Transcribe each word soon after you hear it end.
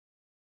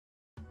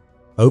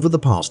Over the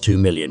past 2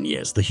 million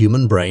years, the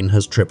human brain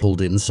has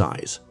tripled in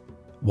size.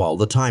 While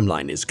the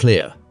timeline is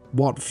clear,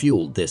 what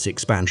fueled this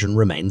expansion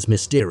remains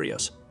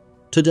mysterious.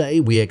 Today,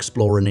 we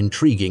explore an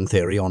intriguing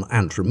theory on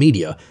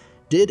Anthromedia.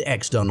 Did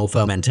external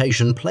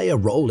fermentation play a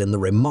role in the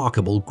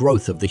remarkable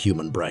growth of the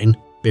human brain?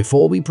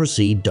 Before we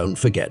proceed, don't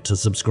forget to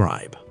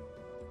subscribe.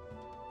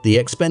 The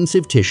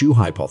expensive tissue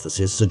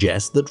hypothesis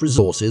suggests that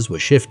resources were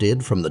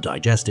shifted from the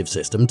digestive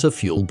system to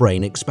fuel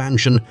brain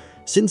expansion,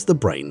 since the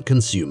brain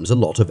consumes a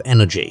lot of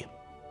energy.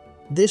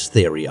 This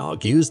theory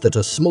argues that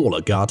a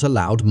smaller gut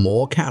allowed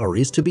more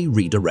calories to be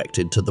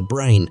redirected to the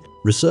brain.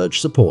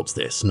 Research supports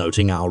this,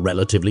 noting our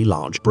relatively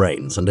large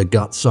brains and a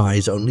gut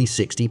size only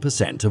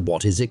 60% of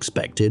what is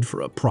expected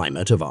for a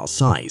primate of our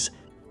size.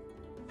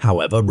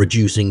 However,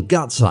 reducing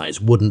gut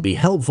size wouldn't be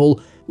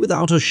helpful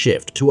without a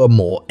shift to a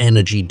more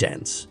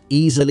energy-dense,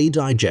 easily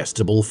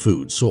digestible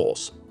food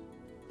source.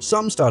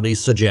 Some studies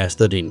suggest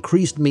that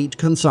increased meat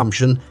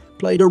consumption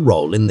played a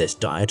role in this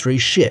dietary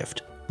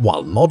shift.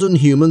 While modern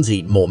humans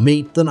eat more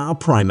meat than our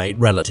primate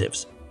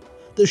relatives,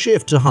 the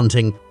shift to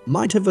hunting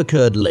might have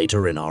occurred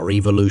later in our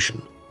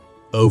evolution.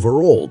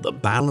 Overall, the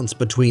balance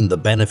between the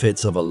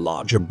benefits of a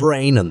larger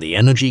brain and the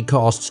energy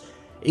costs,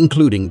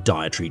 including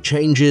dietary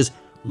changes,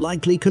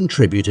 likely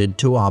contributed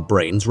to our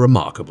brain's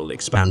remarkable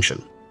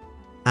expansion.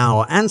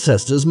 Our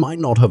ancestors might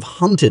not have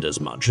hunted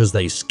as much as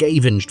they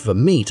scavenged for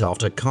meat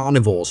after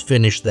carnivores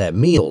finished their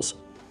meals.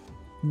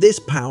 This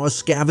power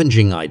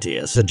scavenging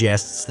idea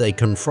suggests they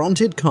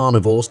confronted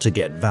carnivores to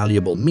get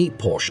valuable meat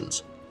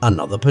portions.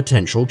 Another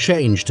potential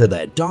change to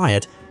their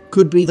diet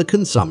could be the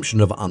consumption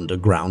of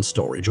underground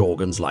storage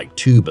organs like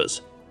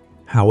tubers.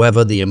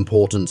 However, the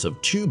importance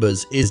of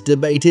tubers is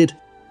debated,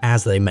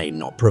 as they may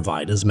not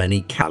provide as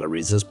many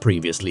calories as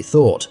previously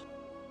thought.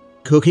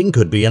 Cooking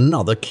could be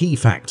another key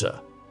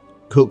factor.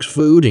 Cooked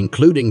food,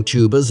 including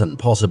tubers and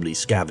possibly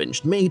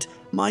scavenged meat,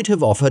 might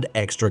have offered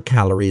extra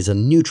calories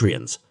and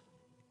nutrients.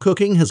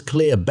 Cooking has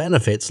clear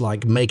benefits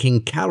like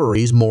making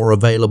calories more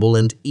available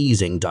and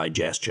easing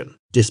digestion.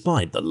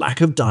 Despite the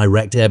lack of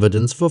direct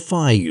evidence for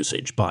fire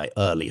usage by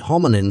early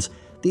hominins,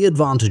 the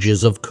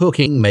advantages of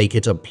cooking make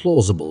it a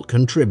plausible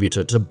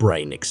contributor to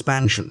brain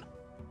expansion.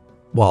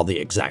 While the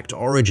exact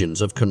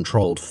origins of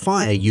controlled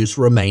fire use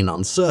remain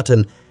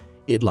uncertain,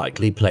 it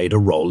likely played a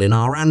role in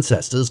our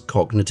ancestors'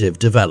 cognitive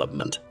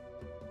development.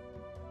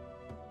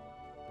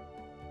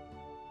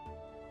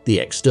 The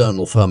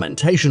external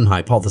fermentation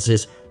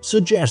hypothesis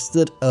suggests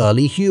that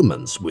early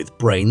humans with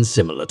brains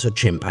similar to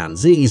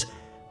chimpanzees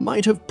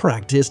might have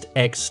practiced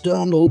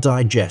external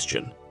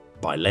digestion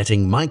by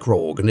letting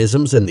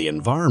microorganisms in the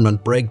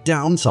environment break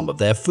down some of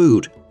their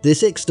food.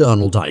 This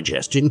external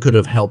digestion could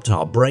have helped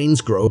our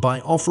brains grow by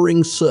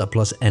offering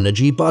surplus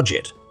energy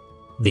budget.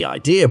 The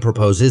idea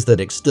proposes that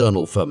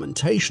external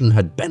fermentation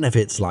had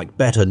benefits like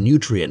better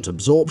nutrient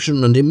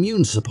absorption and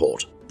immune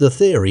support. The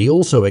theory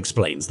also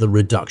explains the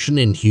reduction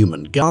in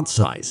human gut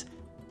size,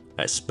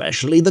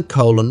 especially the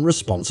colon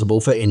responsible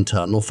for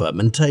internal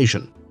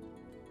fermentation.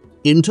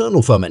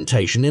 Internal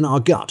fermentation in our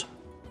gut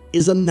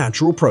is a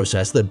natural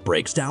process that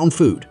breaks down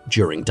food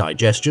during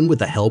digestion with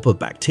the help of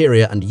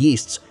bacteria and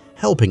yeasts,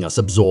 helping us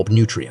absorb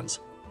nutrients.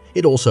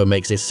 It also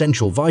makes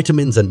essential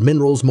vitamins and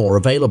minerals more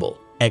available.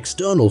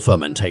 External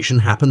fermentation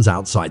happens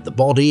outside the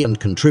body and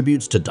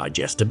contributes to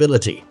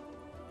digestibility,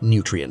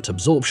 nutrient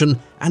absorption,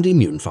 and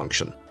immune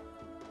function.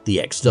 The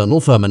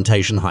external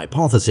fermentation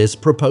hypothesis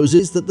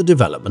proposes that the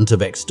development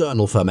of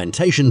external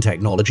fermentation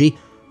technology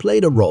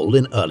played a role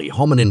in early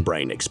hominin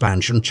brain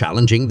expansion,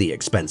 challenging the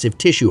expensive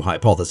tissue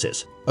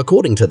hypothesis.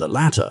 According to the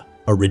latter,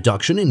 a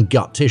reduction in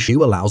gut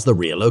tissue allows the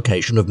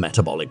reallocation of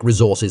metabolic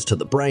resources to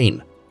the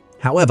brain.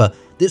 However,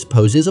 this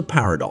poses a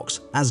paradox,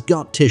 as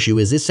gut tissue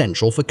is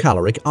essential for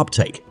caloric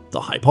uptake. The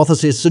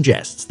hypothesis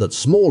suggests that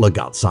smaller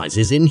gut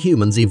sizes in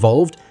humans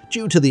evolved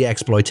due to the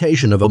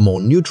exploitation of a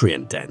more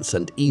nutrient-dense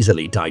and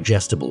easily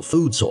digestible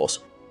food source.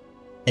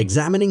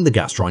 Examining the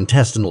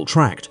gastrointestinal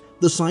tract,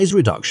 the size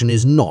reduction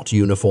is not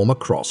uniform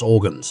across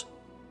organs.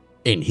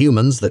 In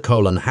humans, the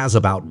colon has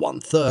about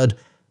 1/3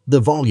 the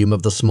volume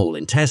of the small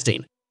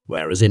intestine,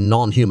 whereas in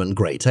non-human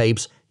great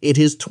apes, it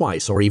is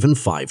twice or even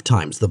 5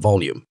 times the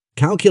volume.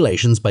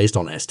 Calculations based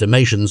on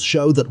estimations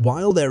show that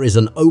while there is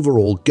an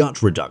overall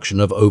gut reduction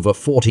of over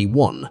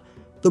 41,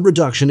 the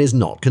reduction is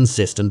not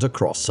consistent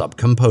across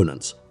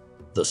subcomponents.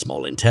 The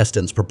small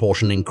intestine's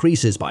proportion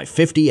increases by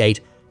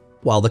 58,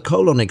 while the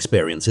colon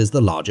experiences the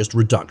largest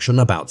reduction,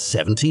 about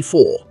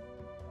 74.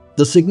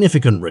 The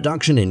significant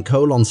reduction in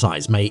colon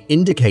size may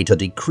indicate a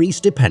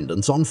decreased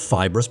dependence on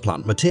fibrous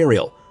plant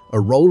material, a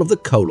role of the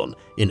colon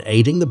in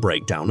aiding the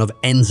breakdown of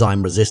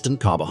enzyme-resistant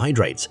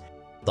carbohydrates.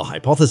 The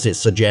hypothesis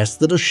suggests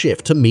that a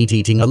shift to meat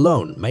eating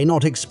alone may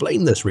not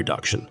explain this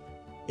reduction.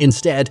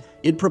 Instead,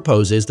 it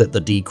proposes that the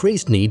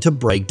decreased need to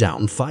break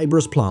down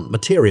fibrous plant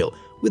material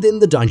within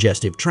the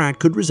digestive tract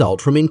could result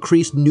from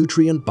increased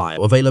nutrient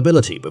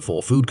bioavailability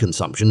before food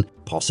consumption,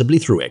 possibly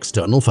through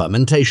external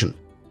fermentation.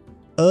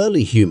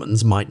 Early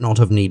humans might not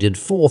have needed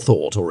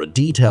forethought or a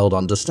detailed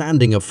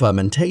understanding of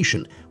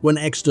fermentation when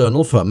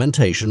external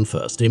fermentation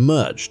first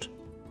emerged.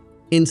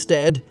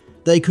 Instead,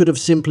 they could have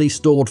simply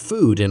stored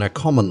food in a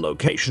common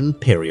location,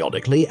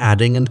 periodically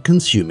adding and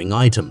consuming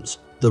items.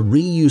 The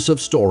reuse of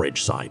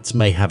storage sites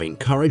may have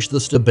encouraged the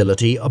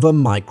stability of a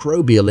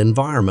microbial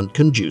environment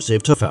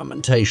conducive to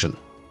fermentation.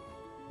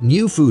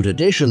 New food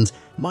additions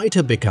might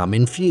have become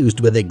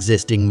infused with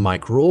existing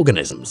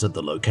microorganisms at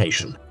the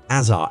location.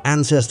 As our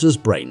ancestors'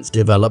 brains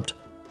developed,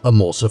 a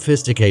more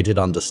sophisticated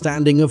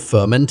understanding of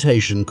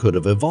fermentation could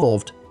have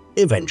evolved,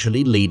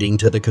 eventually leading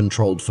to the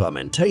controlled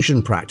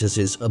fermentation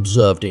practices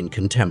observed in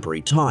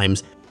contemporary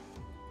times.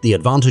 The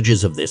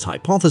advantages of this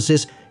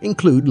hypothesis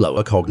include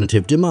lower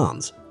cognitive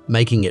demands,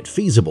 making it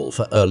feasible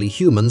for early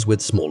humans with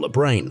smaller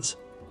brains.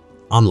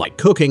 Unlike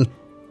cooking,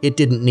 it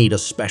didn't need a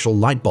special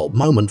light bulb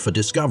moment for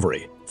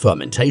discovery.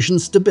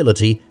 Fermentation's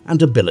stability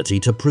and ability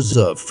to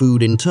preserve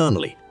food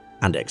internally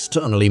and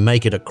externally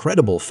make it a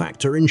credible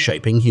factor in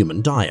shaping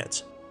human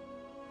diets.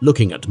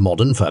 Looking at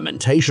modern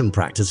fermentation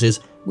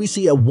practices, we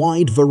see a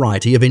wide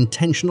variety of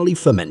intentionally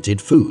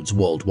fermented foods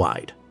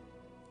worldwide.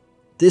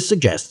 This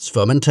suggests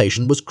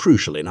fermentation was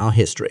crucial in our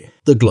history.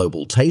 The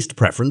global taste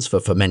preference for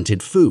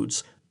fermented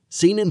foods,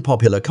 seen in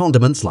popular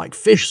condiments like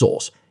fish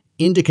sauce,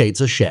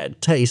 indicates a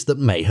shared taste that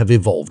may have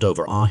evolved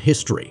over our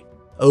history.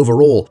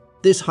 Overall,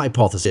 this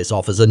hypothesis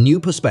offers a new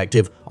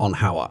perspective on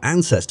how our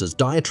ancestors'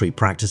 dietary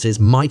practices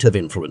might have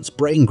influenced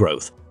brain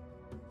growth.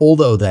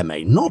 Although there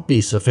may not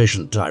be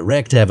sufficient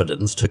direct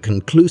evidence to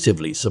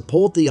conclusively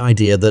support the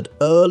idea that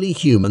early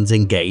humans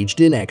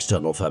engaged in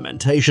external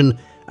fermentation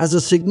as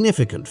a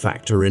significant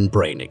factor in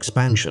brain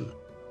expansion.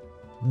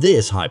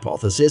 This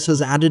hypothesis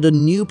has added a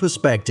new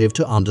perspective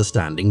to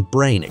understanding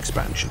brain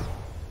expansion.